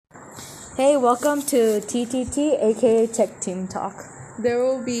Hey, welcome to TTT, aka Tech Team Talk. There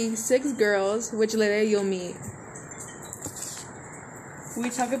will be 6 girls, which later you'll meet. We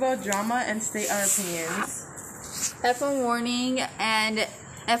talk about drama and state our opinions. Headphone warning, and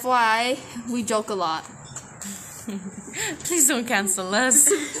FYI, we joke a lot. Please don't cancel us.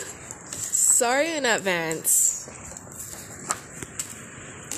 Sorry in advance.